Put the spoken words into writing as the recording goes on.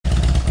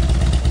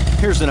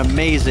Here's an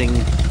amazing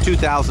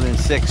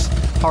 2006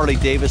 Harley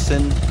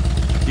Davidson.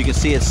 You can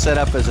see it's set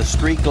up as a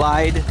street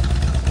glide,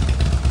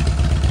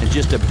 and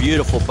just a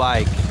beautiful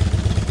bike.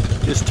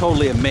 Just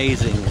totally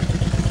amazing.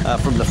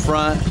 From the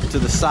front to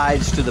the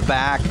sides to the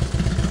back.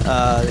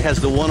 It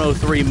has the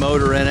 103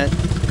 motor in it,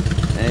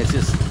 and it's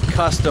just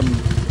custom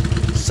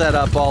set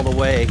up all the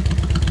way.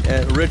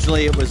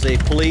 Originally it was a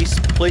police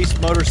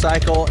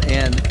motorcycle,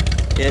 and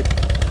it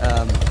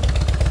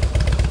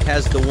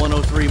has the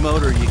 103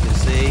 motor, you can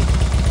see.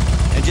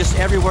 And just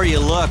everywhere you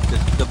look,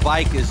 the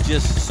bike is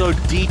just so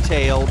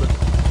detailed.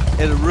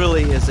 It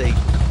really is an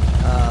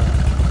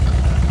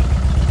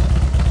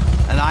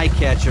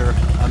eye-catcher,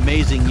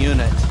 amazing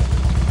unit.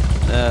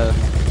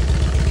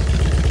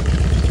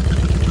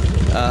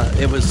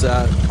 It was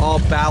all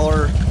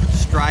Balor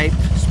striped,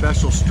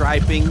 special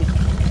striping.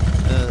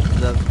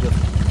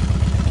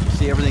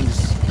 See,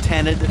 everything's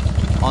tinted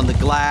on the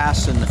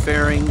glass and the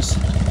fairings.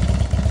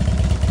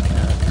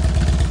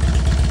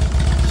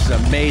 It's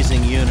an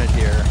amazing unit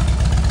here.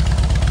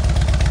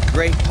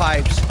 Great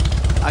pipes.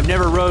 I've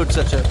never rode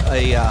such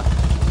a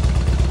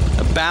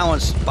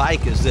balanced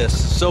bike as this.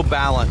 So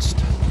balanced.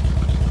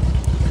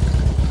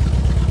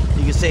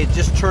 You can say it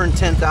just turned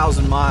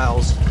 10,000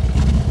 miles.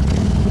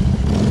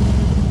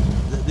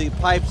 The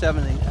pipes have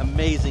an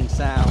amazing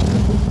sound.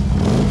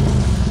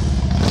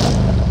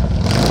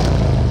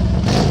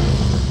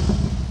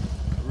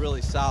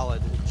 Really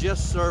solid.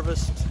 Just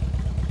serviced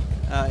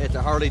at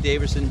the Harley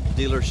Davidson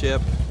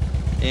dealership,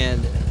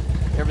 and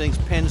everything's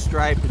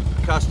pinstriped and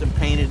custom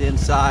painted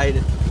inside.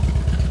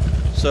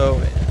 So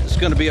it's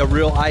going to be a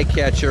real eye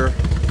catcher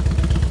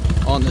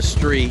on the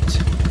street.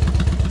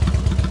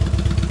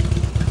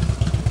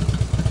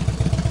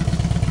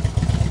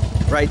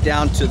 Right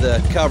down to the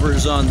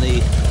covers on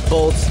the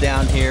bolts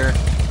down here.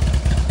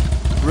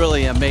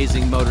 Really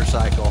amazing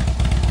motorcycle.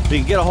 You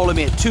can get a hold of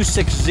me at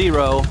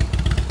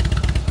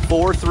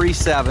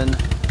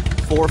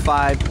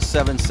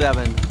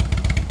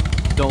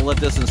 260-437-4577. Don't let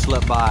this one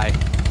slip by.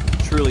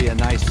 Truly a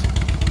nice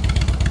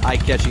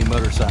eye-catching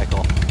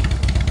motorcycle.